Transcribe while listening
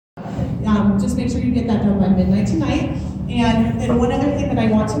just make sure you get that done by midnight tonight. And then one other thing that I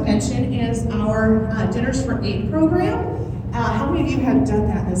want to mention is our Dinners for 8 program. How many of you have done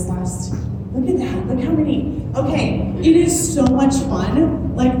that this last? Look at that, look how many. Okay, it is so much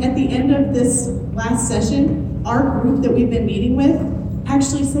fun. Like at the end of this last session, our group that we've been meeting with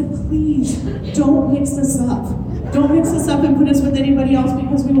actually said, please don't mix this up. Don't mix this up and put us with anybody else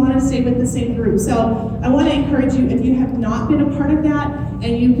because we want to stay with the same group. So I want to encourage you, if you have not been a part of that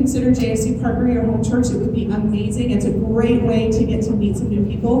and you consider JFC Parker your home church, it would be amazing. It's a great way to get to meet some new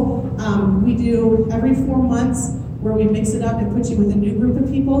people. We do every 4 months where we mix it up and put you with a new group of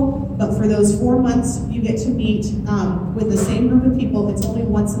people. But for those 4 months, you get to meet with the same group of people. It's only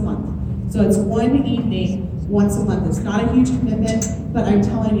once a month. So it's one evening once a month. It's not a huge commitment, but I'm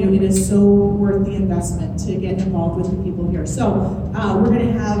telling you, it is so worth the investment to get involved with the people here. So we're going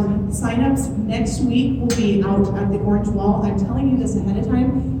to have signups next week. We'll be out at the Orange Wall. I'm telling you this ahead of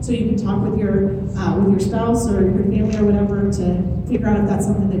time so you can talk with your spouse or your family or whatever to figure out if that's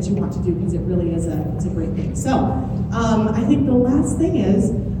something that you want to do, because it really is it's a great thing. So I think the last thing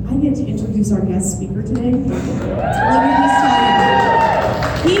is I get to introduce our guest speaker today. Let me just tell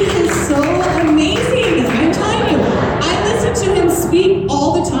you, he is so amazing. I'm telling you, I listen to him speak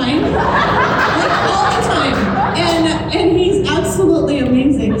all the time, like all the time, and he's absolutely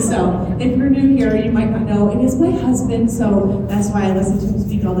amazing. So if you're new here, you might not know, it is my husband, so that's why I listen to him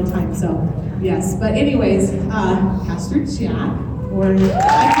speak all the time. So yes, but anyways, Pastor Jack, or is going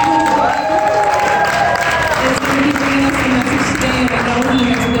to be bringing us a message today, and I know he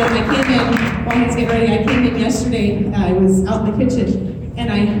has been. I came in while he was getting ready. I came in yesterday. I was out in the kitchen,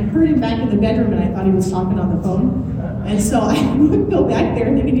 and I heard him back in the bedroom, and I thought he was talking on the phone. And so I would go back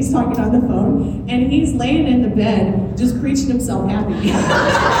there thinking he's talking on the phone, and he's laying in the bed just preaching himself happy. I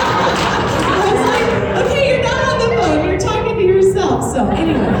was like, okay, you're not on the phone, you're talking to yourself. So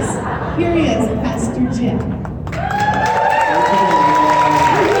anyways, here he is, Pastor Jim.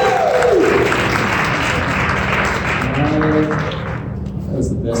 That was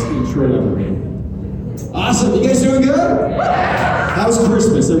the best intro ever made. Awesome, you guys doing good? How's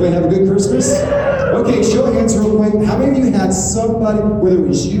Christmas? Everybody have a good Christmas? Okay, show of hands real quick. How many of you had somebody, whether it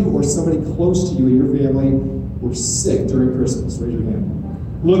was you or somebody close to you in your family, were sick during Christmas? Raise your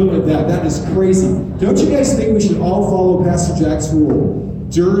hand. Look at that, that is crazy. Don't you guys think we should all follow Pastor Jack's rule?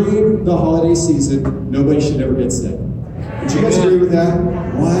 During the holiday season, nobody should ever get sick. Would you guys agree with that?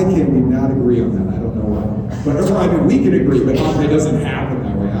 Why can we not agree on that? I don't know why. But I mean, we can agree, but often it doesn't happen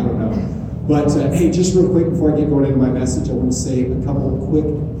that way. I don't know. But hey, just real quick before I get going into my message, I want to say a couple of quick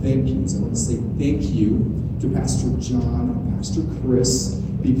thank yous. I want to say thank you to Pastor John and Pastor Chris,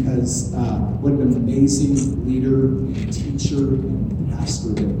 because what an amazing leader and teacher and pastor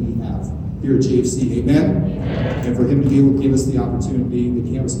that we have here at JFC. Amen? And for him to be able to give us the opportunity,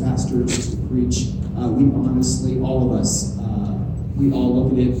 the campus pastors, to preach, we honestly, all of us, we all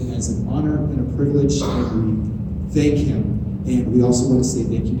look at it as an honor and a privilege, and we thank him. And we also want to say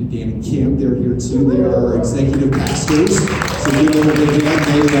thank you to Dan and Kim. They're here too. They are our executive pastors. So give them a big hand.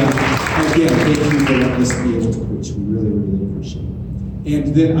 Again, thank you for letting us be able to preach. We really, really appreciate it.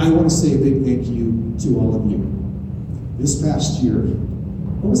 And then I want to say a big thank you to all of you. This past year,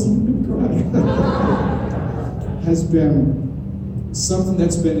 I wasn't even going to cry, has been something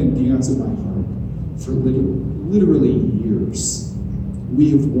that's been in Dion's and my heart for literally years. We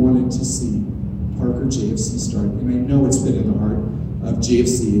have wanted to see Parker JFC start, and I know it's been in the heart of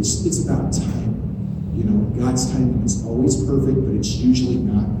JFC. It's about time. You know, God's timing is always perfect, but it's usually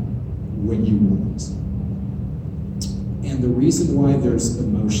not when you want it. And the reason why there's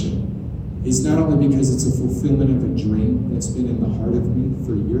emotion is not only because it's a fulfillment of a dream that's been in the heart of me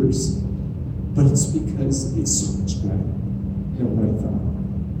for years, but it's because it's so much better than what I thought.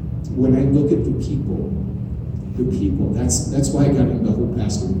 When I look at the people, that's why I got into the whole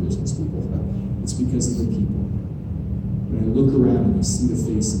pastoring business, people. It's because of the people. When I look around and I see the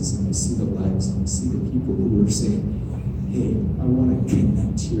faces and I see the lives and I see the people who are saying, hey, I want to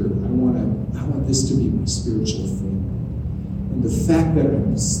connect here. I want this to be my spiritual thing. And the fact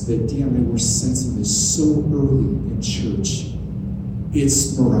that Dion and I were sensing this so early in church,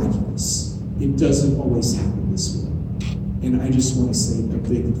 it's miraculous. It doesn't always happen this way. And I just want to say a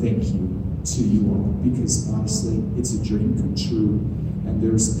big thank you to you all, because honestly, it's a dream come true. And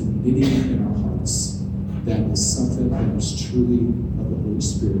there's a knitting in our hearts that is something that is truly of the Holy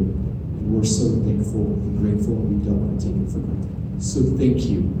Spirit. And we're so thankful and grateful, and we don't want to take it for granted. So thank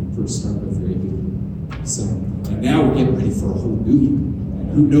you for starting a very good. So, and now we're getting ready for a whole new year.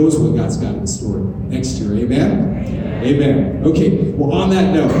 And who knows what God's got in store next year, amen? Amen. Okay, well on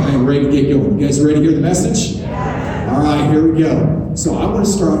that note, I am ready to get going. You guys ready to hear the message? All right, here we go. So I want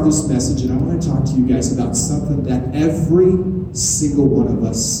to start off this message, and I want to talk to you guys about something that every single one of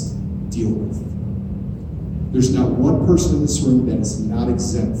us deal with. There's not one person in this room that is not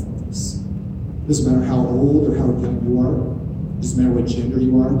exempt from this. Doesn't matter how old or how young you are. Doesn't matter what gender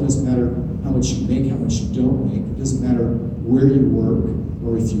you are. It doesn't matter how much you make, how much you don't make. It doesn't matter where you work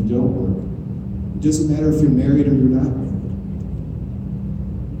or if you don't work. It doesn't matter if you're married or you're not married.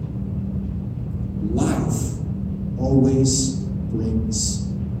 Life always brings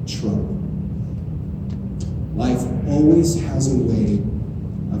trouble. Life always has a way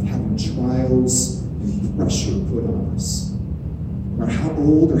of having trials and pressure put on us. No matter how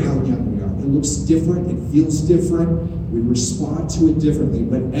old or how young we are, it looks different, it feels different, we respond to it differently,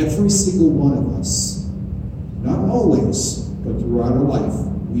 but every single one of us, not always, but throughout our life,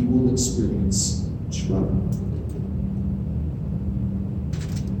 we will experience trouble.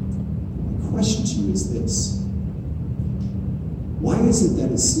 My question to you is this: why is it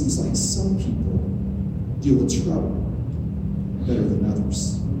that it seems like some people deal with trouble better than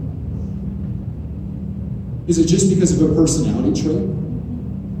others? Is it just because of a personality trait?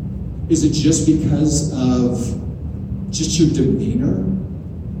 Is it just because of just your demeanor?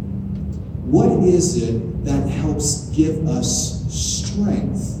 What is it that helps give us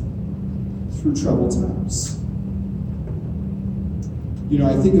strength through troubled times? You know,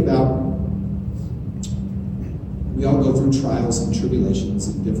 I think about, we all go through trials and tribulations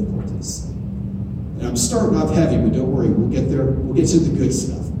and difficulties. And I'm starting off heavy, but don't worry, we'll get there. We'll get to the good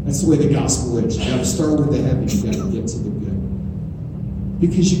stuff. That's the way the gospel is. You gotta start with the heavy, you gotta get to the good.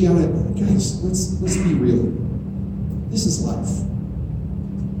 Because you gotta, guys, let's be real. This is life.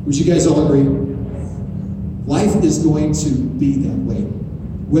 Would you guys all agree? Life is going to be that way.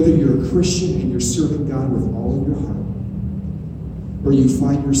 Whether you're a Christian and you're serving God with all of your heart, or you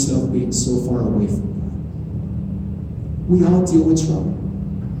find yourself being so far away from God. We all deal with trouble.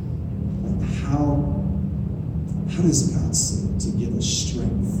 But how does God say to give us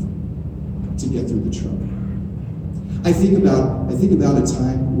strength to get through the trouble? I think about a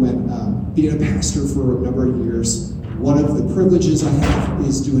time when being a pastor for a number of years, one of the privileges I have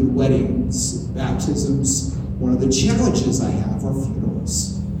is doing weddings, baptisms. One of the challenges I have are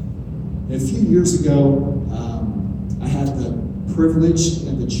funerals. And a few years ago, I had the privilege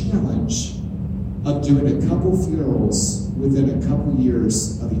and the challenge of doing a couple funerals within a couple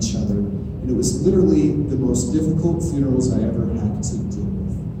years of each other. And it was literally the most difficult funerals I ever had to deal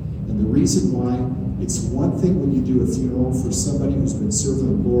with. And the reason why, it's one thing when you do a funeral for somebody who's been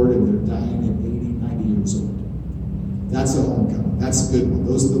serving the Lord and they're dying at 80, 90 years old. That's a homecoming. That's a good one.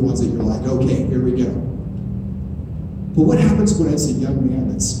 Those are the ones that you're like, okay, here we go. But what happens when it's a young man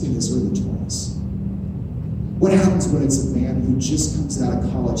that's in his early 20s? What happens when it's a man who just comes out of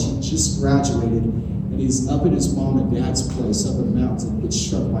college, he just graduated, and he's up at his mom and dad's place up in the mountains and gets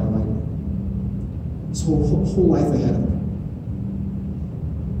struck by lightning? His whole life ahead of him.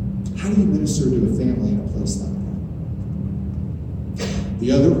 How do you minister to a family in a place like that?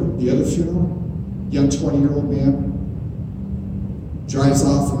 The other funeral, young 20-year-old man drives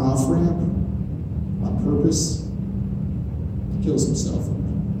off an off-ramp on purpose, kills himself in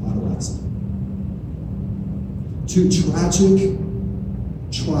an auto accident. Two tragic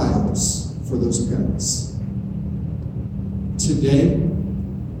trials for those parents. Today,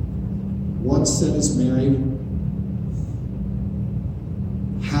 one set is married,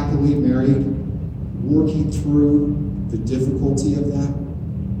 happily married, working through the difficulty of that.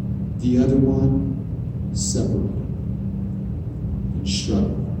 The other one, separated and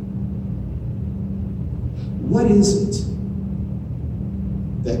struggling. What is it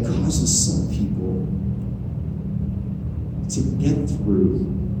that causes some people to get through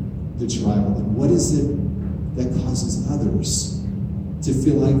the trial? And what is it that causes others to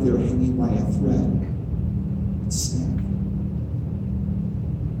feel like they're hanging by a thread and snap?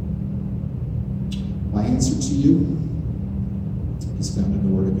 My answer to you is found in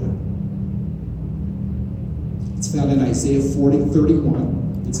the Word of God. It's found in Isaiah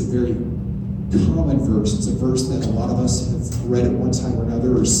 40:31. It's a very common verse. It's a verse that a lot of us have read at one time or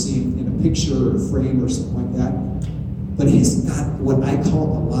another, or seen in a picture or a frame or something like that. But it's got what I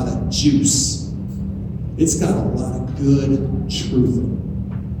call a lot of juice. It's got a lot of good truth in it.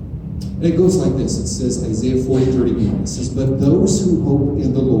 And it goes like this. It says, Isaiah 40:31. It says, "But those who hope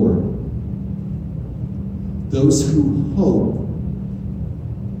in the Lord, those who hope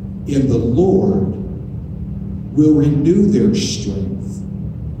in the Lord will renew their strength.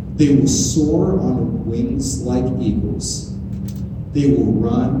 They will soar on wings like eagles. They will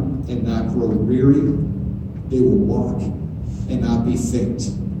run and not grow weary. They will walk and not be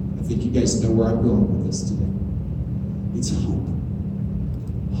faint." I think you guys know where I'm going with this today. It's hope.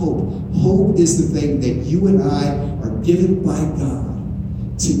 Hope. Hope is the thing that you and I are given by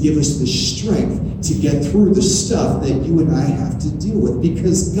God to give us the strength to get through the stuff that you and I have to deal with,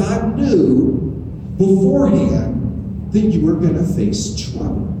 because God knew beforehand that you were going to face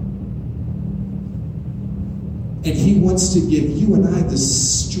trouble. And he wants to give you and I the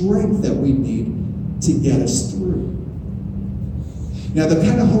strength that we need to get us through. Now, the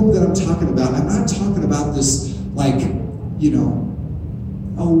kind of hope that I'm talking about, I'm not talking about this,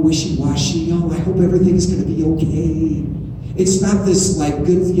 wishy-washy, I hope everything's going to be okay. It's not this,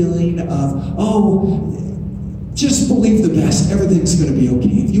 good feeling of, just believe the best, everything's going to be okay.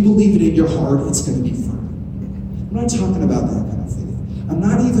 If you believe it in your heart, it's going to be fine. I'm not talking about that kind of faith. I'm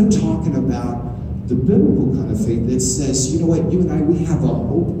not even talking about the biblical kind of faith that says, you know what, you and I, we have a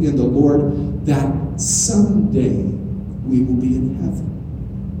hope in the Lord that someday we will be in heaven.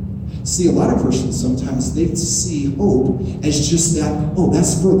 See, a lot of Christians sometimes, they see hope as just that,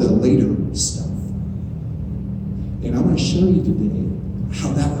 that's for the later stuff. And I'm going to show you today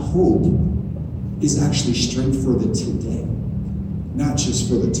how that hope is actually strength for the today, not just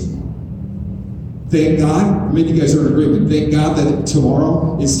for the tomorrow. Thank God, how many of you guys are in agreement? Thank God that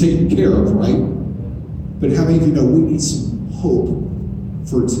tomorrow is taken care of, right? But how many of you know we need some hope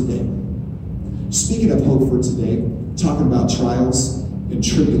for today? Speaking of hope for today, talking about trials and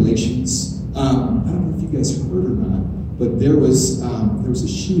tribulations, I don't know if you guys heard or not, but there was a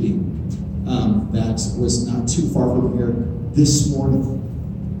shooting that was not too far from here this morning.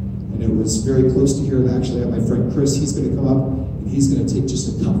 And it was very close to here. And actually, I have my friend Chris, he's going to come up and he's going to take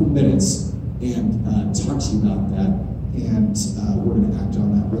just a couple minutes and talk to you about that. And we're going to act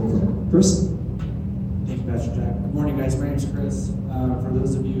on that real quick. Chris? Thank you, Pastor Jack. Good morning, guys. My name's Chris. For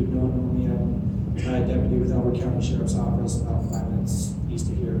those of you who don't know me, I'm a deputy with Elbert County Sheriff's Office, about 5 minutes east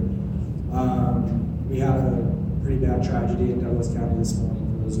of here. We had a pretty bad tragedy in Douglas County this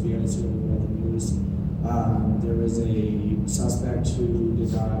morning. For those of you guys who read the news, there was a suspect who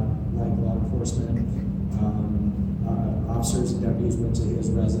did not like law enforcement. Officers and deputies went to his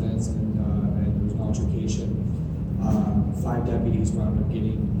residence, and there was an altercation. 5 deputies wound up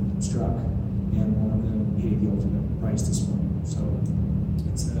getting struck, and one of them paid the ultimate price this morning. So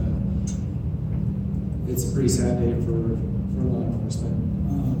it's a pretty sad day for law enforcement.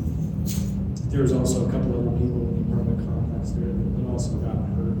 There was also a couple other people in the apartment complex there that also got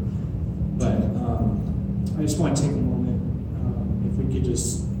hurt. But I just want to take a moment, if we could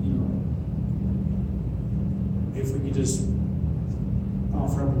just,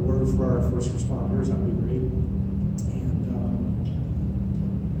 offer up a word for our first responders, that would be great.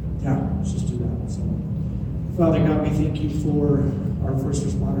 And let's just do that. So, Father God, we thank you for our first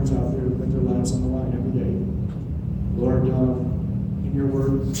responders out there who put their lives on the line every day. Lord, in your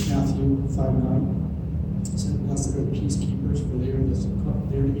word, Matthew 5:9, it said, blessed are the peacekeepers, for they are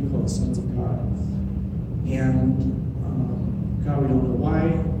to be called sons of God. And God, we don't know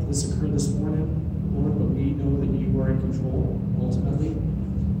why this occurred this morning, Lord, but we know that you are in control ultimately.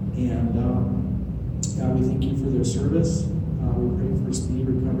 And God, we thank you for their service. We pray for speedy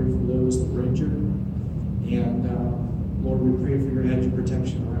recovery for those that were injured. And Lord, we pray for your hedge of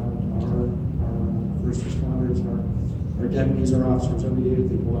protection around our first responders, our deputies, our officers every day that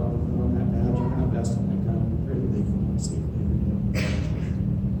they go out and put on that badge and that vest on that gun. We pray that they come home safely every day.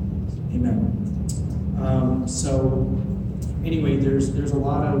 Amen. So anyway, there's a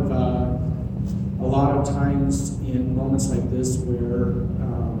lot of times in moments like this where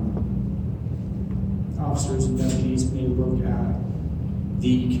officers and deputies may look at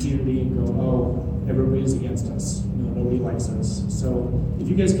the community and go, everybody's against us. Nobody likes us. So if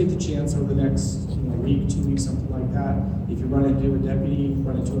you guys get the chance over the next week, 2 weeks, something like that, if you run into a deputy,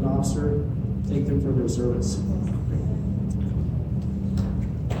 run into an officer, thank them for their service.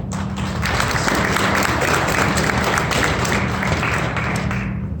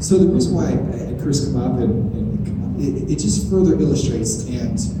 So the reason why I had Chris come up and it just further illustrates,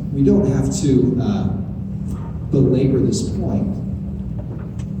 and we don't have to belabor this point,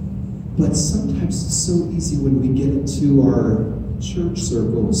 but sometimes it's so easy when we get into our church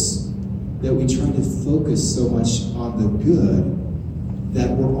circles that we try to focus so much on the good that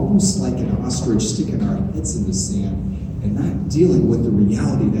we're almost like an ostrich sticking our heads in the sand and not dealing with the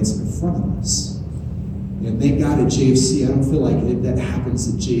reality that's in front of us. And thank God at JFC, I don't feel like that happens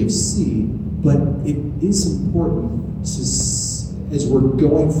at JFC, but it is important to, as we're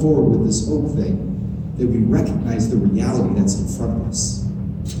going forward with this hope thing, that we recognize the reality that's in front of us,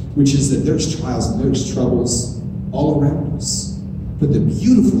 which is that there's trials and there's troubles all around us. But the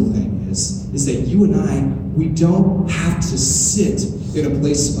beautiful thing is that you and I, we don't have to sit in a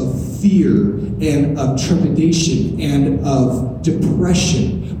place of fear and of trepidation and of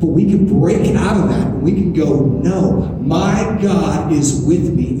depression, but we can break out of that and we can go, no, my God is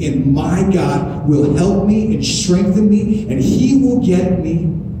with me, and my God will help me and strengthen me, and He will get me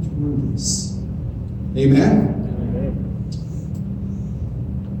through this. Amen?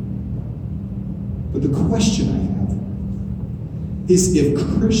 But the question I have is, if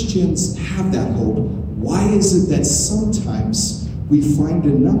Christians have that hope, why is it that sometimes we find a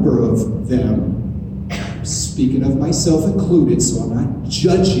number of them, speaking of myself included, so I'm not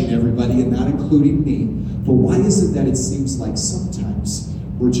judging everybody and not including me, but why is it that it seems like sometimes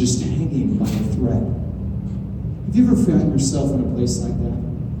we're just hanging by a thread? Have you ever found yourself in a place like that?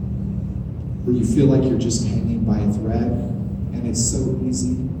 Where you feel like you're just hanging by a thread, and it's so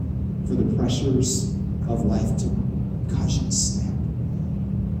easy for the pressures of life to cause you to snap.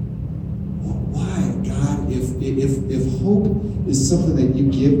 Well, why, God, if hope is something that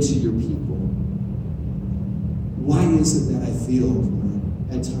you give to your people, why is it that I feel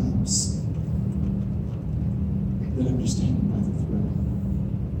at times that I'm just hanging by the thread?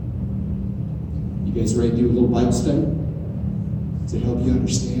 You guys ready to do a little Bible study to help you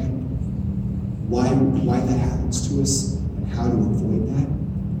understand why that happens to us and how to avoid that?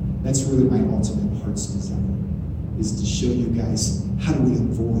 That's really my ultimate heart's desire, is to show you guys how do we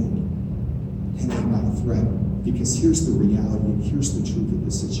avoid hanging by a thread. Because here's the reality, and here's the truth of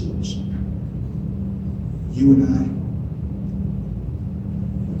the situation. You and I,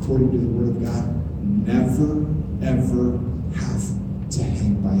 according to the Word of God, never, ever have to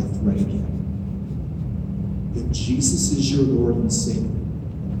hang by a thread again. If Jesus is your Lord and Savior,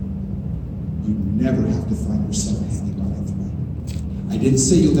 you never have to find yourself hanging by a thread. I didn't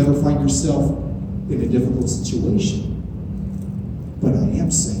say you'll never find yourself in a difficult situation, but I am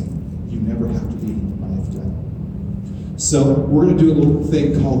saying you never have to be hanging by a thread. So we're going to do a little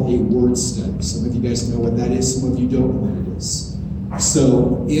thing called a word study. Some of you guys know what that is, some of you don't know what it is.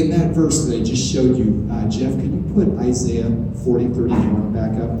 So in that verse that I just showed you, Jeff, can you put Isaiah 40:31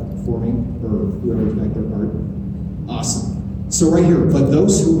 back up for me? Or whoever's back there, Art? Awesome. So right here, but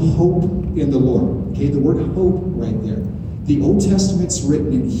those who hope in the Lord. Okay, the word hope right there. The Old Testament's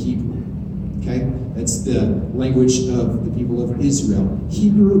written in Hebrew. Okay, that's the language of the people of Israel.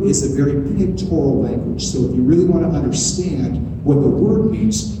 Hebrew is a very pictorial language. So if you really want to understand what the word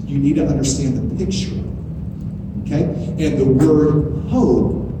means, you need to understand the picture. Okay, and the word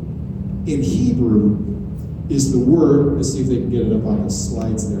hope in Hebrew is the word. Let's see if they can get it up on the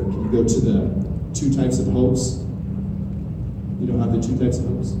slides there. Can you go to the two types of hopes? You don't have the two types of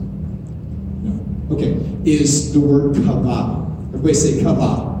hopes? No. Okay. Is the word kavah. Everybody say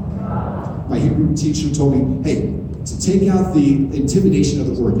kavah. My Hebrew teacher told me, hey, to take out the intimidation of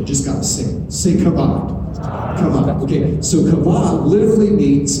the word, you just got to say it. Say kavah. Kavah. Okay. So kavah literally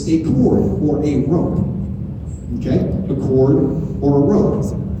means a cord or a rope. Okay? A cord or a rope.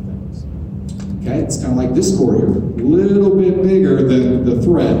 Okay? It's kind of like this cord here. A little bit bigger than the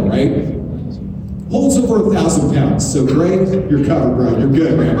thread, right? Holds over 1,000 pounds. So, Greg, you're covered, bro. You're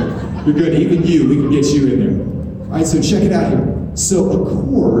good, man. You're good. Even you, we can get you in there. All right, so check it out here. So, a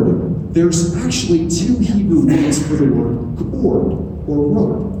cord, there's actually two Hebrew words for the word cord or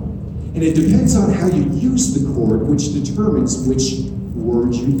rope. And it depends on how you use the cord, which determines which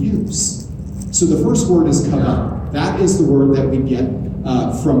word you use. So, the first word is kavah. That is the word that we get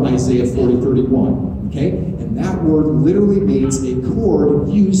from Isaiah 40:31. Okay? And that word literally means a cord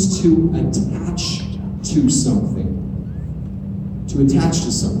used to attach to something. To attach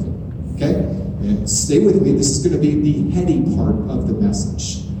to something. Okay? And stay with me. This is going to be the heady part of the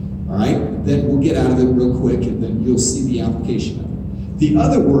message. All right? Then we'll get out of it real quick, and then you'll see the application of it. The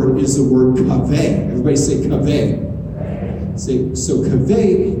other word is the word kaveh. Everybody say kaveh. So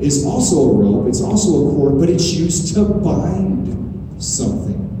kaveh is also a rope. It's also a cord, but it's used to bind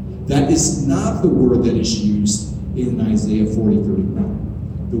something. That is not the word that is used in Isaiah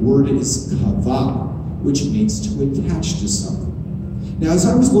 40:31. The word is kavah, which means to attach to something. Now, as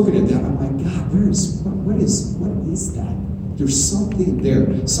I was looking at that, I'm like, God, what is that? There's something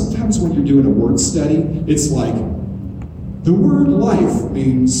there. Sometimes when you're doing a word study, it's like, the word life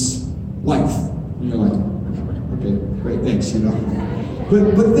means life. And you're like, okay, great, thanks,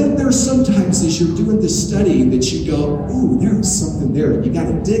 But then there's sometimes as you're doing the study that you go, ooh, there's something there. You got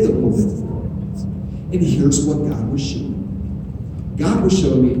to dig a little bit for it. And here's what God was showing me. God was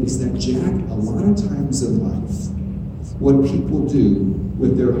showing me is that, Jack, a lot of times in life, what people do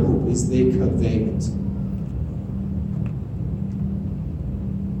with their hope is they convey it.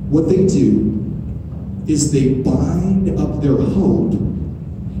 What they do is they bind up their hope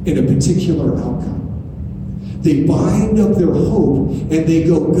in a particular outcome. They bind up their hope and they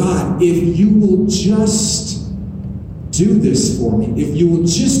go, God, if you will just do this for me, if you will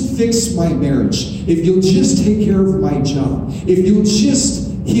just fix my marriage, if you'll just take care of my job, if you'll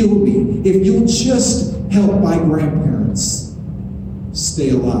just heal me, if you'll just help my grandparents stay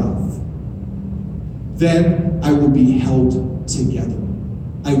alive, then I will be held together.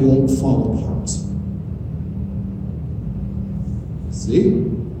 I won't fall apart. See?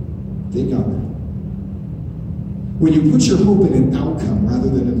 Think on that. When you put your hope in an outcome rather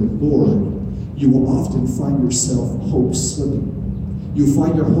than in the Lord, you will often find yourself hope slipping. You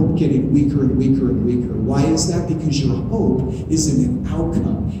find your hope getting weaker and weaker and weaker. Why is that? Because your hope is in an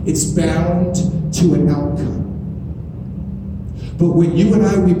outcome. It's bound to an outcome. But when you and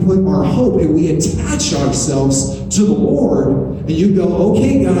I, we put our hope and we attach ourselves to the Lord, and you go,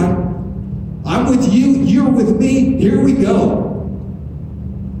 okay, God, I'm with you, you're with me, here we go.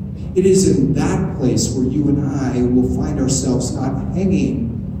 It is in that place where you and I will find ourselves not hanging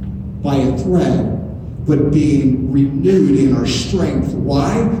by a thread, but being renewed in our strength.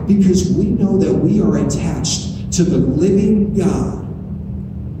 Why? Because we know that we are attached to the living God,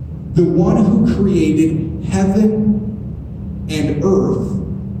 the one who created heaven and earth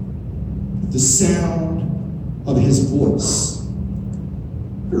with the sound of his voice.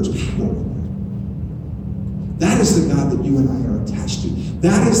 There's power in that. That is the God that you and I are attached to.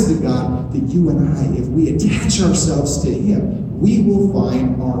 That is the God that you and I, if we attach ourselves to him, we will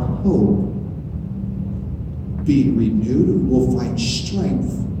find our hope being renewed, and we'll find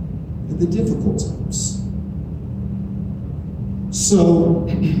strength in the difficult times. So,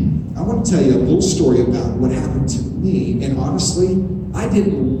 I want to tell you a little story about what happened to me, and honestly, I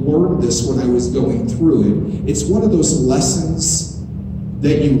didn't learn this when I was going through it. It's one of those lessons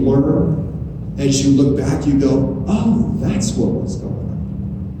that you learn as you look back, you go, oh, that's what was going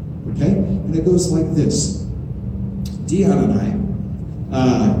on. Okay? And it goes like this. Dion and I,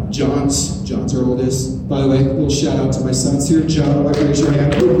 John's our oldest. By the way, a little shout out to my sons here. John, why don't you raise your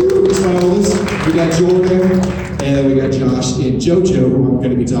hand? He's my oldest. We got Joel there, and then we got Josh. And JoJo, who I'm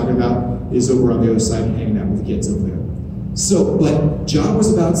going to be talking about, is over on the other side hanging out with the kids over there. So, but John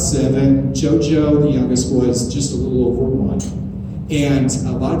was about 7. JoJo, the youngest, was just a little over 1. And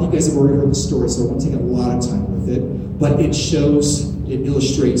a lot of you guys have already heard the story, so I won't take a lot of time with it. But it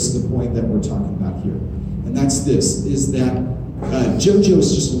illustrates the point that we're talking about here. And that's this, is that JoJo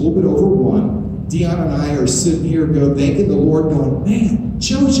is just a little bit over 1. Dion and I are sitting here thanking the Lord, going, man,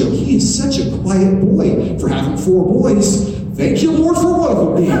 JoJo, he is such a quiet boy for having 4 boys. Thank you, Lord, for one of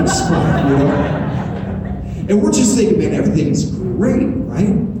them being quiet, you know? And we're just thinking, man, everything's great,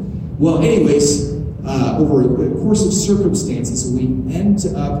 right? Well, anyways, over the course of circumstances, we end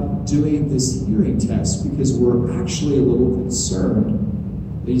up doing this hearing test because we're actually a little concerned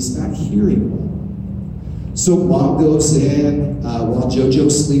that he's not hearing well. So mom goes in while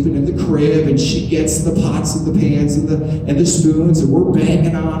JoJo's sleeping in the crib, and she gets the pots and the pans and the spoons, and we're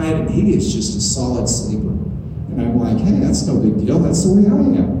banging on it, and he is just a solid sleeper. And I'm like, hey, that's no big deal. That's the way I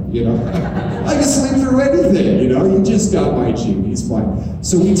am, you know. I can sleep through anything, you know. You just got my gene. He's fine.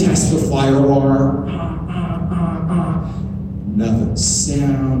 So we test the fire alarm. Nothing.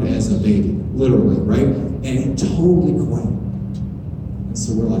 Sound as a baby, literally, right? And it totally quiet. And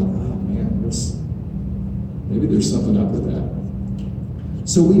so we're like, oh man, maybe there's something up with that.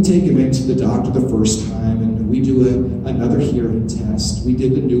 So we take him into the doctor the first time, and we do another hearing test. We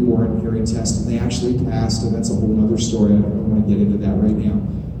did the newborn hearing test, and they actually passed, and that's a whole other story. I don't want to get into that right now.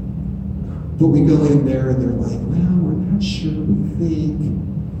 But we go in there, and they're like, well, we're not sure, we think.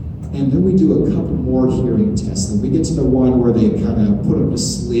 And then we do a couple more hearing tests. And we get to the one where they kind of put him to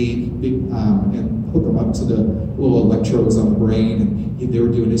sleep and hook him up to the little electrodes on the brain. And they were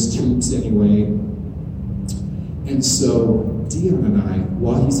doing his tubes anyway. And so Dion and I,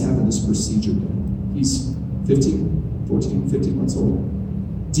 while he's having this procedure done, he's 15 months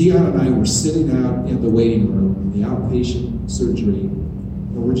old. Dion and I were sitting out in the waiting room in the outpatient surgery,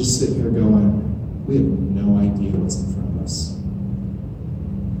 and we're just sitting here going, we have no idea what's in front of us.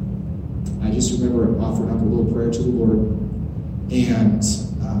 I just remember offering up a little prayer to the Lord, and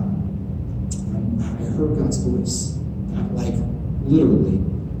I heard God's voice, not like literally,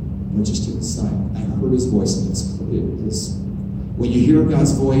 but just to the side. I heard his voice, and it's when you hear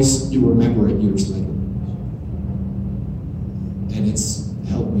God's voice, you remember it years later. And it's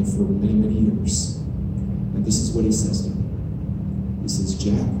helped me for many, many years. And this is what he says to me. He says,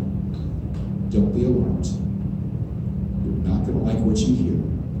 Jack, don't be alarmed. You're not going to like what you hear.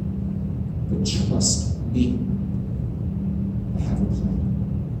 But trust me. I have a plan.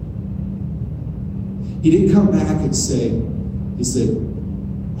 He didn't come back and say, he said,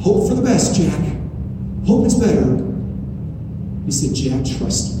 Hope for the best, Jack. Hope it's better. He said, Jack,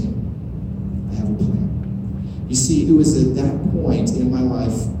 trust me. I have a plan. You see, it was at that point in my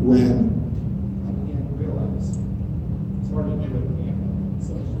life when I began to realize it's hard to do it again.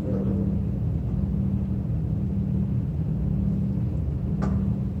 So it's very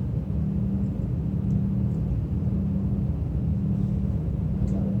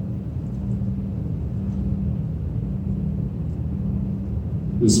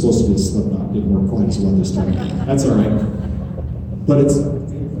It was supposed to be a slip knot. Didn't work quite as well this time. That's all right. But it's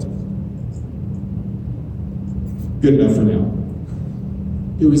good enough for now.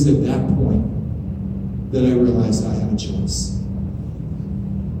 It was at that point that I realized I had a choice.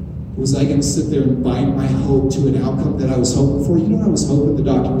 Was I going to sit there and bind my hope to an outcome that I was hoping for? You know what I was hoping the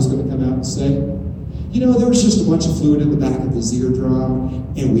doctor was going to come out and say? You know, there was just a bunch of fluid in the back of his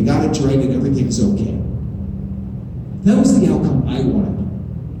eardrum, and we got it drained and everything's okay. That was the outcome I wanted.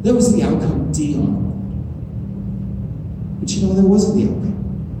 That was the outcome Dion wanted. But you know, that wasn't the outcome.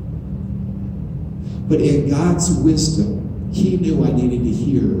 But in God's wisdom, He knew I needed to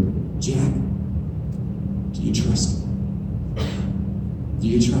hear, Jack, do you trust me? Do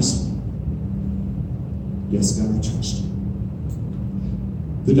you trust me? Yes, God, I trust you.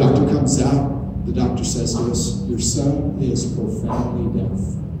 The doctor comes out. The doctor says to us, your son is profoundly deaf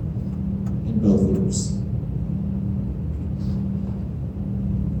in both ears.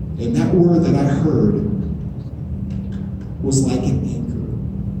 And that word that I heard was like an anchor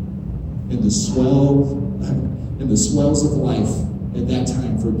in the swells of life at that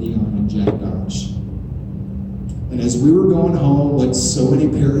time for Dion and Jack Dodge. And as we were going home, what so many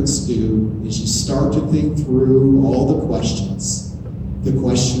parents do is you start to think through all the questions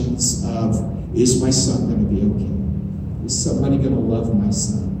of, is my son going to be okay? Is somebody going to love my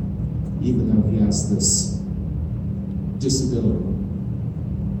son, even though he has this disability?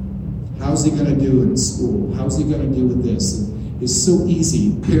 How's he going to do in school? How's he going to do with this? And it's so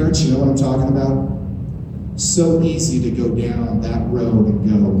easy. Parents, you know what I'm talking about? So easy to go down that road and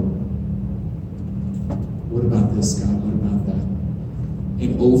go, what about this, God? What about that?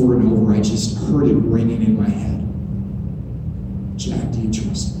 And over, I just heard it ringing in my head. Jack, do you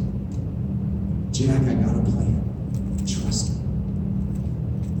trust me? Jack, I got a plan. Trust me.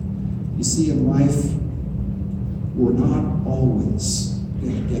 You see, in life, we're not always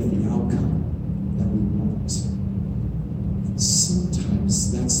going to get the outcome that we want.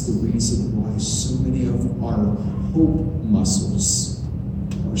 Sometimes that's the reason why so many of our hope muscles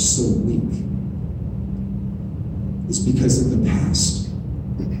are so weak. It's because in the past,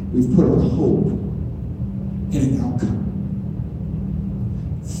 we've put our hope in an outcome,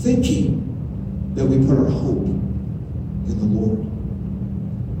 thinking that we put our hope in the Lord.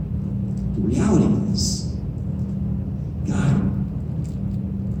 The reality is, God,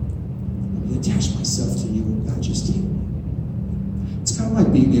 let me attach myself to you, and God, just heal me. It's kind of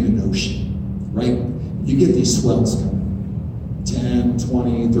like being in an ocean, right? You get these swells coming, 10,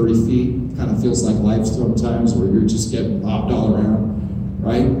 20, 30 feet. Kind of feels like life sometimes where you're just getting bopped all around,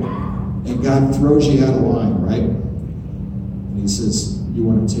 right? And God throws you out of line, right? And He says, you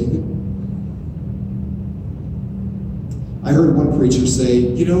want to take it? I heard one preacher say,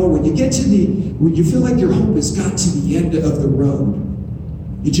 you know, when you feel like your hope has got to the end of the road,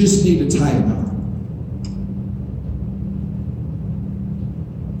 you just need to tie a knot.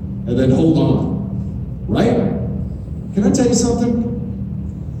 And then hold on, right? Can I tell you something?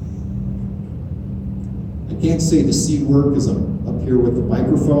 I can't say the C word because I'm up here with the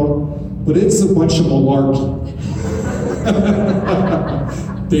microphone, but it's a bunch of malarkey.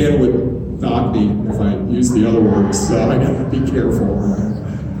 Dan would knock me if I used the other words, so I gotta be careful.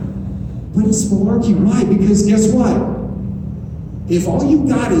 But it's malarkey. Why? Because guess what? If all you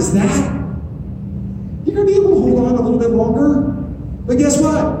got is that, you're gonna be able to hold on a little bit longer. But guess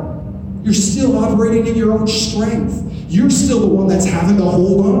what? You're still operating in your own strength. You're still the one that's having to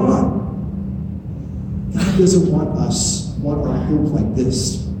hold on. God doesn't want our hope like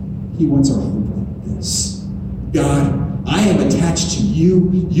this. He wants our hope like this. God, I am attached to you.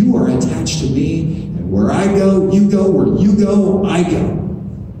 You are attached to me. And where I go, you go. Where you go, I go.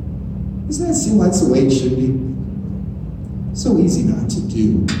 Doesn't that seem like the way it should be? So easy not to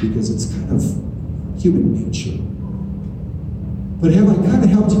do because it's kind of human nature. But have I kind of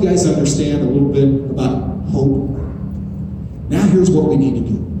helped you guys understand a little bit about hope? Now here's what we need to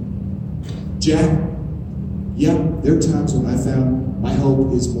do. Jack, yep, there are times when I found my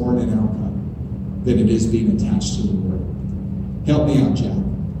hope is more in an outcome than it is being attached to the Lord. Help me out, Jack.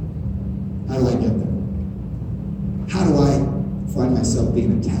 How do I get there? How do I find myself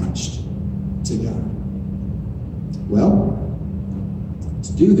being attached to God? Well,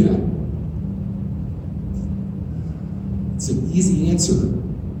 to do that? It's an easy answer.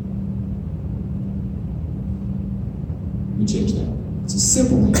 Let me change that. It's a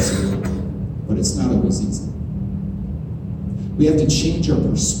simple answer, but it's not always easy. We have to change our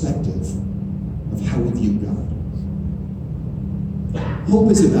perspective of how we view God.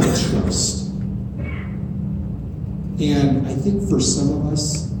 Hope is about trust. And I think for some of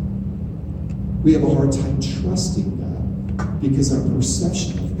us, we have a hard time trusting God because our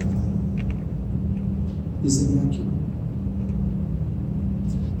perception of God is inaccurate.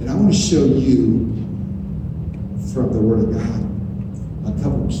 And I want to show you from the Word of God a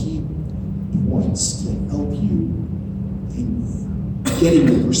couple key points to help you in getting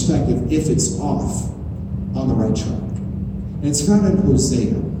the perspective, if it's off, on the right track. And it's found in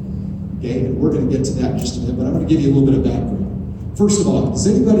Hosea. Okay, and we're going to get to that in just a minute, but I'm going to give you a little bit of background. First of all, does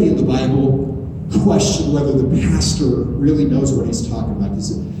anybody in the Bible question whether the pastor really knows what he's talking about?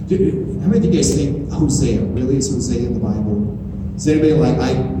 How many of you guys think Hosea, really is Hosea in the Bible? Is anybody like,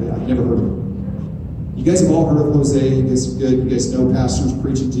 I've never heard of it? You guys have all heard of Hosea. You guys are good. You guys know pastors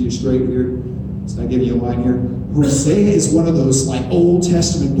preaching to you straight here. So I give you a line here. Hosea is one of those like Old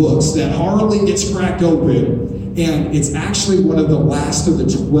Testament books that hardly gets cracked open. And it's actually one of the last of the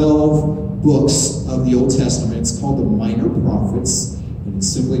 12 books of the Old Testament. It's called the Minor Prophets. And it's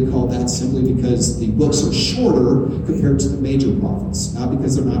simply called that simply because the books are shorter compared to the major prophets. Not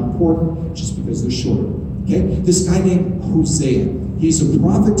because they're not important, just because they're shorter. Okay? This guy named Hosea, he's a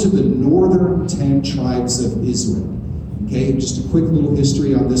prophet to the northern 10 tribes of Israel. Okay, just a quick little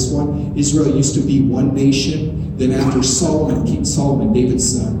history on this one. Israel used to be one nation. Then after Solomon, King Solomon,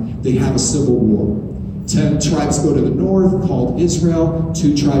 David's son, they have a civil war. 10 tribes go to the north, called Israel.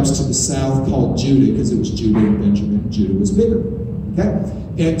 2 tribes to the south, called Judah, because it was Judah and Benjamin. Judah was bigger. Okay?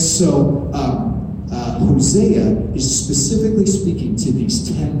 And so Hosea is specifically speaking to these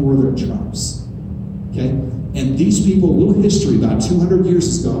 10 northern tribes. Okay? And these people, a little history, about 200 years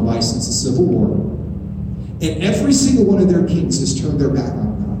has gone by since the Civil War. And every single one of their kings has turned their back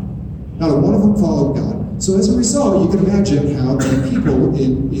on God. Not one of them followed God. So as a result, you can imagine how the people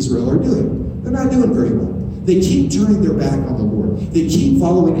in Israel are doing. They're not doing very well. They keep turning their back on the Lord. They keep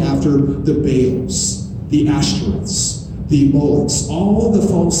following after the Baals, the Ashtoreths, the Molochs, all the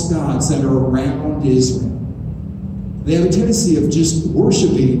false gods that are around Israel. They have a tendency of just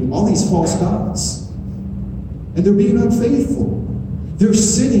worshiping all these false gods. And they're being unfaithful. They're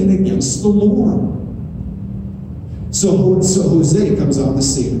sinning against the Lord. So Hosea comes on the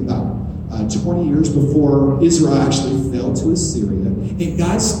scene about 20 years before Israel actually fell to Assyria. And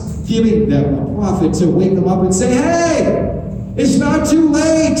God's giving them a prophet to wake them up and say, hey, it's not too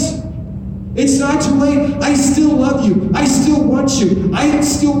late. It's not too late. I still love you. I still want you. I am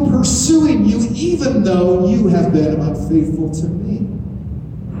still pursuing you, even though you have been unfaithful to me.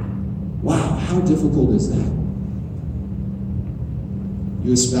 Wow, how difficult is that?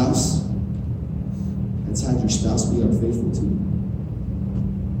 You a spouse that's had your spouse be unfaithful to you?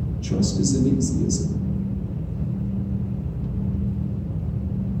 Trust isn't easy, is it?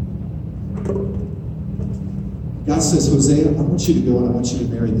 God says, Hosea, I want you to go and I want you to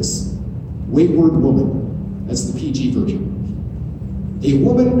marry this wayward woman. That's the PG version. A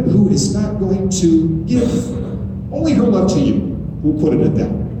woman who is not going to give only her love to you. We'll put it at that.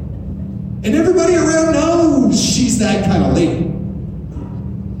 And everybody around knows she's that kind of lady.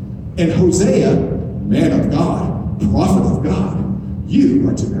 And Hosea, man of God, prophet of God, you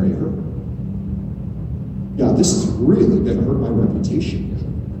are to marry her. God, this is really going to hurt my reputation.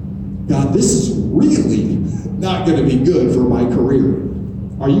 God, this is really not going to be good for my career.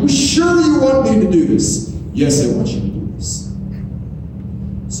 Are you sure you want me to do this? Yes, I want you to do this.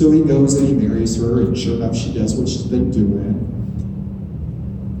 So he goes and he marries her, and sure enough, she does what she's been doing.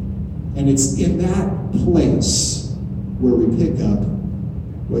 And it's in that place where we pick up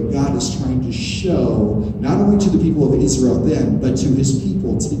what God is trying to show, not only to the people of Israel then, but to his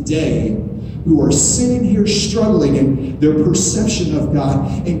people today, who are sitting here struggling in their perception of God.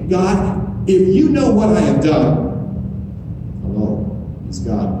 And God, if you know what I have done, hello, he's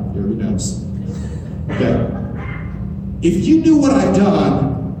God, here he knows. Okay. If you knew what I've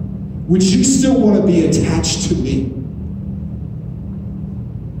done, would you still want to be attached to me?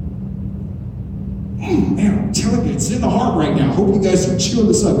 Man, I'm telling you, it's in the heart right now. I hope you guys are chewing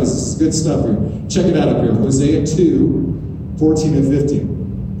this up because this is good stuff here. Check it out up here. Hosea 2:14 and 15.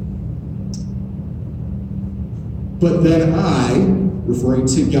 But then I, referring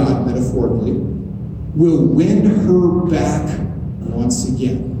to God metaphorically, will win her back once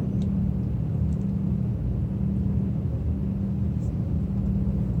again.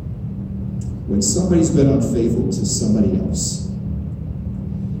 When somebody's been unfaithful to somebody else,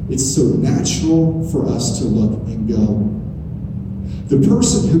 It's so natural for us to look and go, the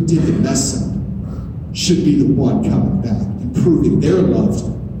person who did the mess up should be the one coming back and proving their love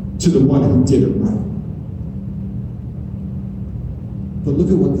to the one who did it right. But look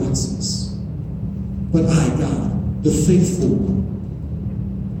at what God says. But I, God, the faithful one,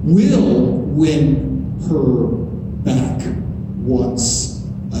 will win her back once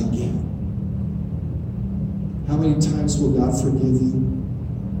again. How many times will God forgive you?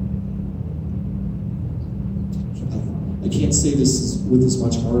 I can't say this with as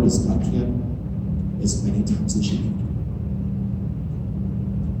much heart as God can, as many times as you need.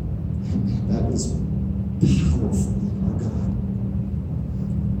 And man, that is powerful in our God.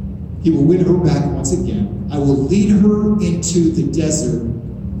 He will win her back once again. I will lead her into the desert.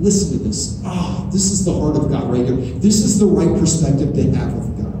 Listen to this. This is the heart of God right here. This is the right perspective to have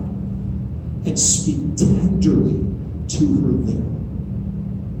of God. And speak tenderly to her there.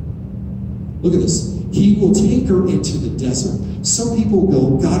 Look at this. He will take her into the desert. Some people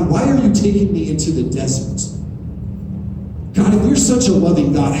go, God, why are you taking me into the desert? God, if you're such a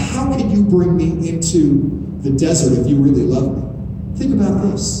loving God, how can you bring me into the desert if you really love me? Think about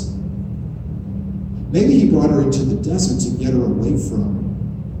this. Maybe he brought her into the desert to get her away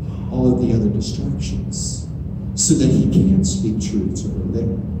from all of the other distractions so that he can speak truth to her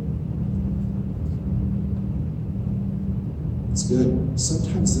there. It's good.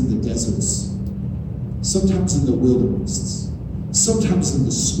 Sometimes in the deserts, sometimes in the wilderness, sometimes in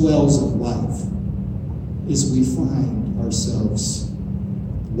the swells of life, is we find ourselves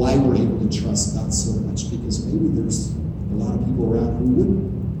why we're able to trust God so much, because maybe there's a lot of people around who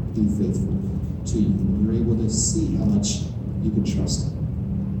wouldn't be faithful to you, and you're able to see how much you can trust Him.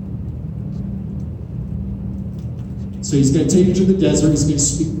 So he's going to take her to the desert. He's going to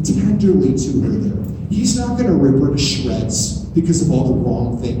speak tenderly to her there. He's not going to rip her to shreds because of all the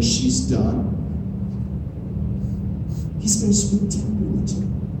wrong things she's done. He's going to speak tenderly to her.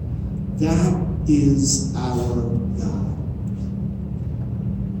 That is our God.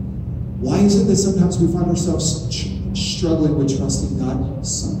 Why is it that sometimes we find ourselves struggling with trusting God?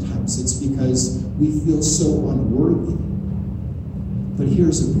 Sometimes it's because we feel so unworthy. But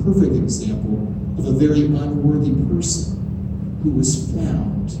here's a perfect example of a very unworthy person who was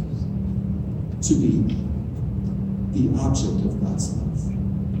found to be the object of God's love.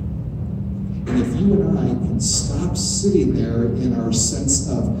 And if you and I can stop sitting there in our sense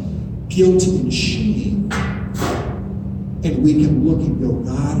of guilt and shame, and we can look and go,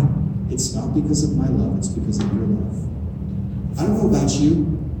 God, it's not because of my love, it's because of your love. I don't know about you,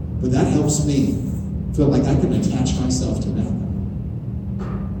 but that helps me feel like I can attach myself to that.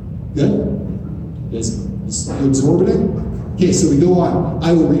 Good? Is you absorbing it? Okay, so we go on.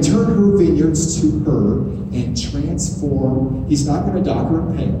 I will return her vineyards to her and transform. He's not going to dock her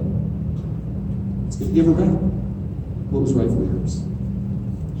and pay her. He's going to give her back what was rightfully hers.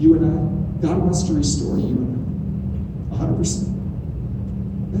 You and I, God wants to restore you and I. 100%.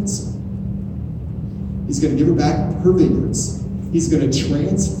 That's it. He's going to give her back her vineyards. He's going to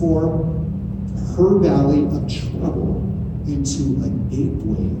transform her valley of trouble into a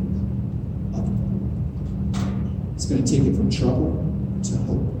gateway of hope. He's going to take it from trouble to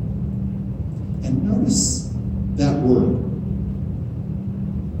hope. And notice that word,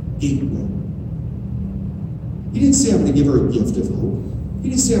 gateway. He didn't say, I'm going to give her a gift of hope. He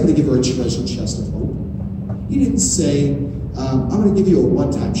didn't say, I'm going to give her a treasure chest of hope. He didn't say, I'm going to give you a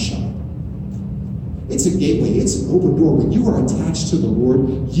one-time shot. It's a gateway. It's an open door. When you are attached to the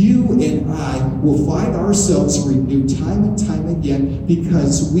Lord, you and I will find ourselves renewed time and time again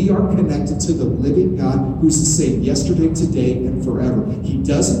because we are connected to the living God who's the same yesterday, today, and forever. He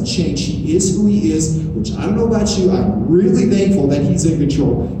doesn't change. He is who He is, which I don't know about you. I'm really thankful that He's in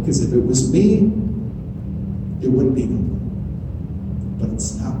control, because if it was me, it wouldn't be me. But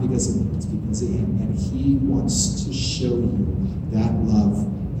it's not because of me. It's because of Him. And He wants to show you that love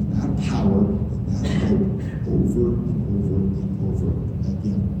and that power and that hope over and over and over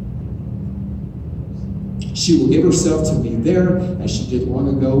again. She will give herself to me there, as she did long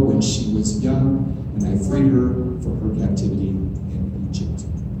ago when she was young, and I freed her from her captivity in Egypt.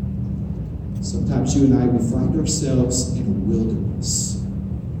 Sometimes you and I, we find ourselves in a wilderness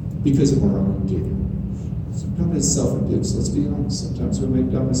because of our own doing. Sometimes it's self-induced, let's be honest. Sometimes we make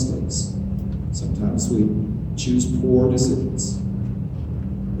dumb mistakes. Sometimes we choose poor decisions.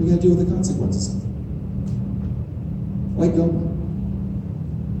 We got to deal with the consequences of it. Why don't we?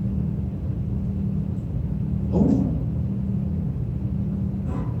 Own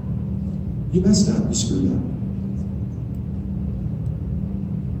it. You messed up, you screwed up.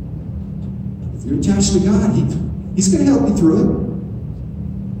 If you're attached to God, He's going to help you through it.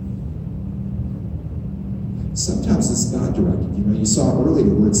 Sometimes it's God directed. You know, you saw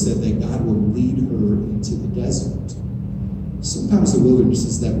earlier where it said that God will lead her into the desert. Sometimes the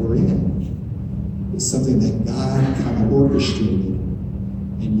wildernesses that we're in is something that God kind of orchestrated,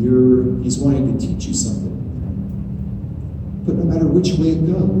 and He's wanting to teach you something. But no matter which way it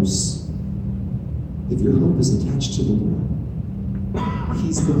goes, if your hope is attached to the Lord,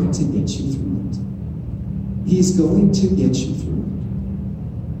 He's going to get you through it. He's going to get you through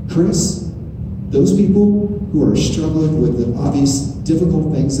it. Chris, those people who are struggling with the obvious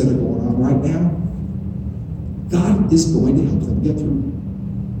difficult things that are going on right now, God is going to help them get through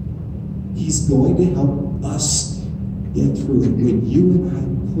it. He's going to help us get through it when you and I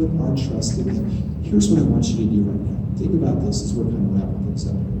put our trust in Him. Here's what I want you to do right now. Think about this as we're kind of wrapping things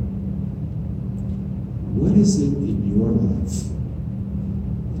up here. What is it in your life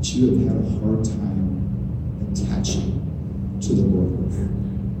that you have had a hard time attaching to the Lord with?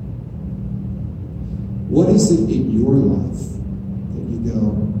 What is it in your life that you go,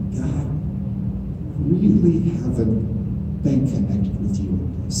 God, really haven't been connected with you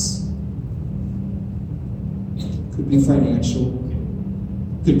in this? Could be financial,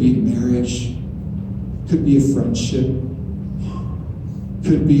 could be marriage, could be a friendship,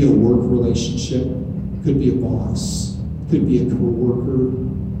 could be a work relationship, could be a boss, could be a co-worker.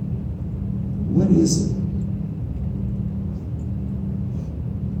 What is it?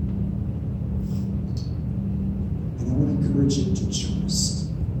 And I want to encourage you to trust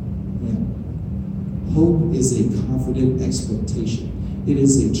Him. Hope is a confident expectation. It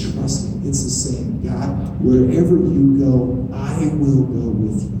is a trusting. It's a saying, God, wherever you go, I will go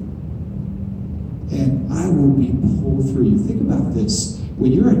with you. And I will be pulled through you. Think about this.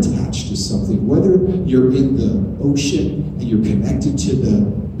 When you're attached to something, whether you're in the ocean and you're connected to the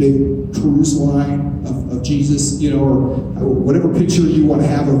big cruise line of Jesus, or whatever picture you want to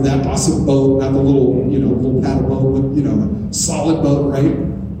have of that awesome boat, not the little paddle boat, but, a solid boat, right?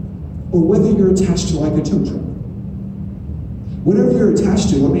 Or whether you're attached to like a tow truck. Whatever you're attached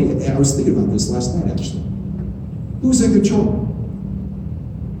to, I was thinking about this last night, actually. Who's in control?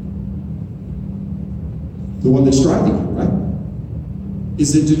 The one that's driving you, right?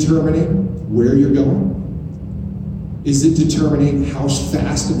 Is it determining where you're going? Is it determining how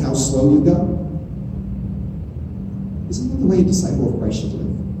fast and how slow you go? Isn't that the way a disciple of Christ should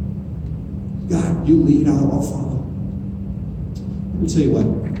live? God, you lead, I'll follow. Let me tell you what,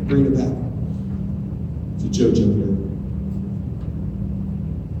 bring it back to JoJo here.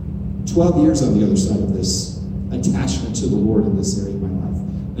 12 years on the other side of this attachment to the Lord in this area of my life.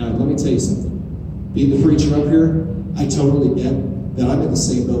 Now, let me tell you something. Being the preacher up here, I totally get that I'm in the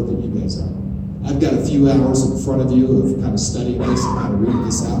same boat that you guys are. I've got a few hours in front of you of kind of studying this and kind of reading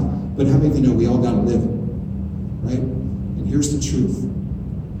this out, but how many of you know we all got to live it, right? And here's the truth.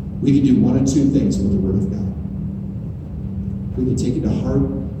 We can do one of two things with the Word of God. We can take it to heart,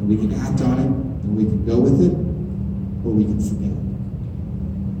 and we can act on it, and we can go with it, or we can forget it.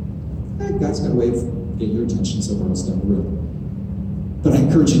 God's got a way of getting your attention somewhere else down the road. But I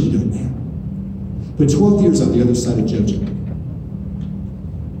encourage you to do it now. But 12 years on the other side of JoJo.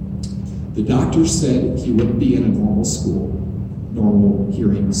 The doctor said he wouldn't be in a normal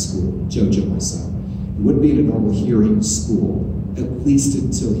hearing school, JoJo, my son. He wouldn't be in a normal hearing school, at least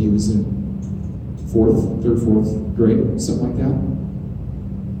until he was in third, fourth grade, something like that.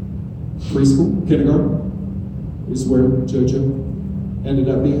 Preschool, kindergarten is where JoJo ended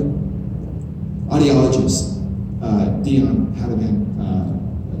up being. Audiologist, Dion had him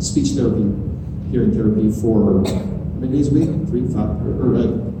in speech therapy, hearing therapy for how many days a week?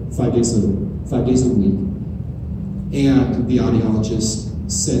 5 days a week. And the audiologist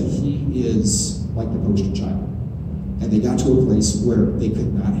said he is like the poster child. And they got to a place where they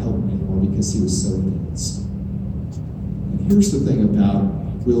could not help him anymore because he was so advanced. And here's the thing about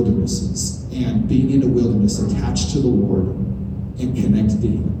wildernesses and being in a wilderness attached to the Lord and connected to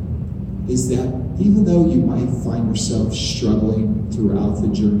Him, is that even though you might find yourself struggling throughout the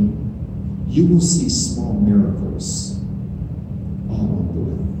journey, you will see small miracles all along the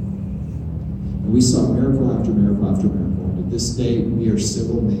way. And we saw miracle after miracle after miracle. And to this day, we are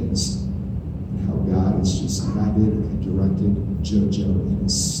still amazed at how God has just guided and directed JoJo in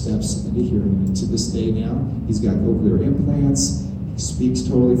his steps into hearing. And to this day now, he's got cochlear implants. He speaks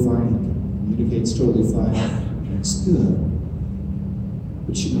totally fine. He communicates totally fine. And it's good.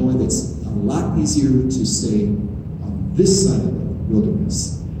 But you know what? It's a lot easier to say on this side of the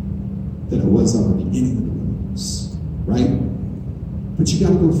wilderness than it was on the beginning of the wilderness, right? But you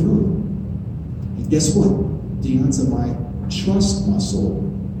got to go through it. And guess what? Dion's and my trust muscle,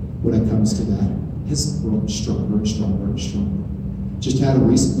 when it comes to that, has grown stronger and stronger and stronger. Just had a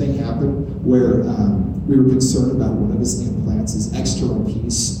recent thing happen where we were concerned about one of his implants. His external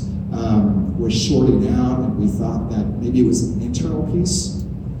piece was shorted out, and we thought that maybe it was an internal piece.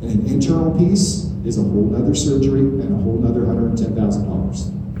 And an internal piece is a whole nother surgery and a whole nother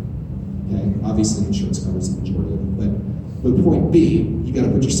 $110,000. Okay, obviously insurance covers the majority of it, but point B, you got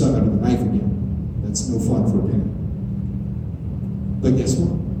to put your son under the knife again. That's no fun for a parent. But guess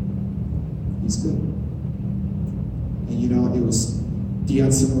what? He's good. And you know, it was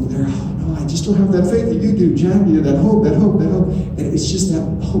Dion sitting over there, oh no, I just don't have that faith that you do, Jack. You know, that hope. And it's just that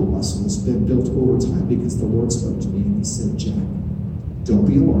hope muscle has been built over time because the Lord spoke to me and he said, Jack, don't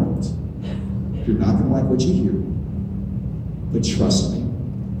be alarmed. You're not going to like what you hear, but trust me,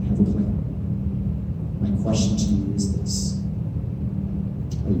 I have a plan. My question to you is this.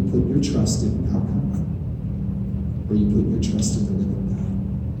 Are you putting your trust in an outcome? Or are you putting your trust in the living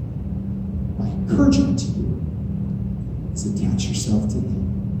God? My encouragement to you is attach yourself to him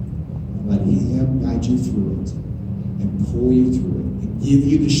and let him guide you through it and pull you through it and give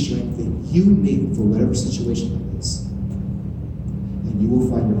you the strength that you need for whatever situation it is. And you will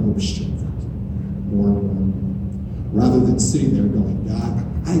find your hope strengthened more and more and more. Rather than sitting there going, God,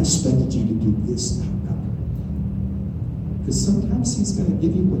 I expected you to do this now. Because sometimes he's going to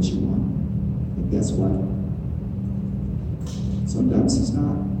give you what you want. And guess what? Sometimes he's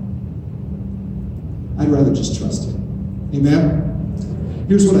not. I'd rather just trust him. Amen?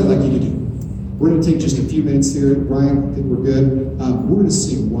 Here's what I'd like you to do. We're going to take just a few minutes here. Ryan, I think we're good. We're going to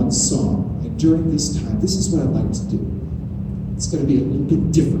sing one song. And during this time, this is what I'd like to do. It's going to be a little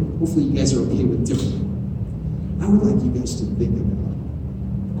bit different. Hopefully you guys are okay with different. I would like you guys to think about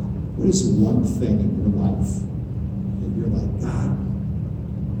what is one thing in your life that you're like, God,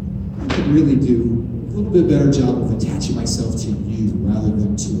 I could really do a little bit better job of attaching myself to you rather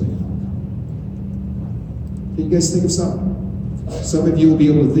than to an outcome. Can you guys think of something? Some of you will be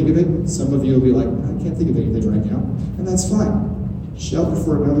able to think of it. Some of you will be like, I can't think of anything right now. And that's fine. Shelve it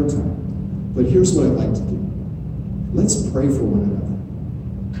for another time. But here's what I'd like to do. Let's pray for one another.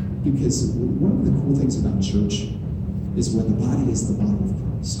 Because one of the cool things about church is when the body is the body of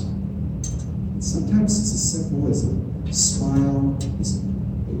Christ. And sometimes it's as simple as a smile,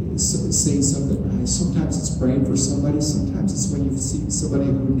 saying something nice. Sometimes it's praying for somebody. Sometimes it's when you see somebody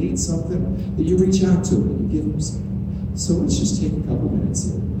who needs something that you reach out to them and you give them something. So let's just take a couple minutes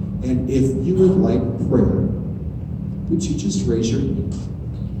here. And if you would like prayer, would you just raise your hand?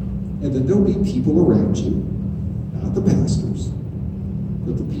 And then there'll be people around you, not the pastors,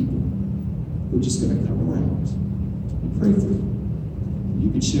 but the people who are just going to come around and pray for you.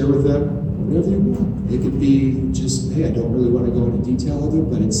 You can share with them whatever you want. It could be just, hey, I don't really want to go into detail of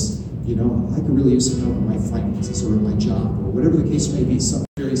it, but it's, you know, I could really use some help in my finances or in my job or whatever the case may be, something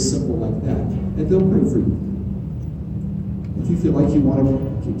very simple like that. And they'll pray for you. If you feel like you want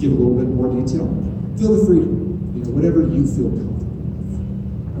to give a little bit more detail, feel the freedom, you know, whatever you feel comfortable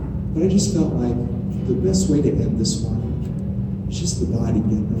with. But I just felt like the best way to end this one is just the body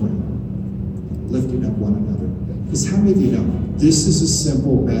getting around and lifting up one another. Because how many of you know, this is a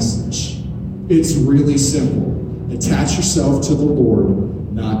simple message. It's really simple. Attach yourself to the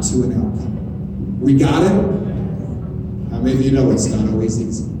Lord, not to an outcome. We got it? How many of you know it's not always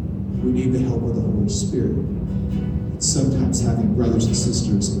easy? We need the help of the Holy Spirit. Sometimes having brothers and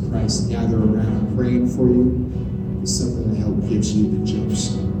sisters in Christ gather around praying for you is something that help gives you the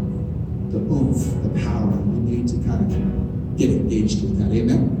jumpstart, the oomph, the power you need to kind of get engaged with that.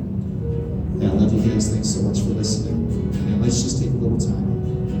 Amen? Yeah, I love you guys. Thanks so much for listening. And let's just take a little time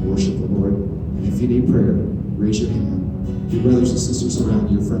and worship the Lord. And if you need prayer, raise your hand. Your brothers and sisters around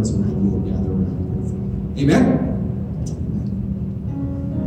you, your friends around you will gather around and pray for you. Amen?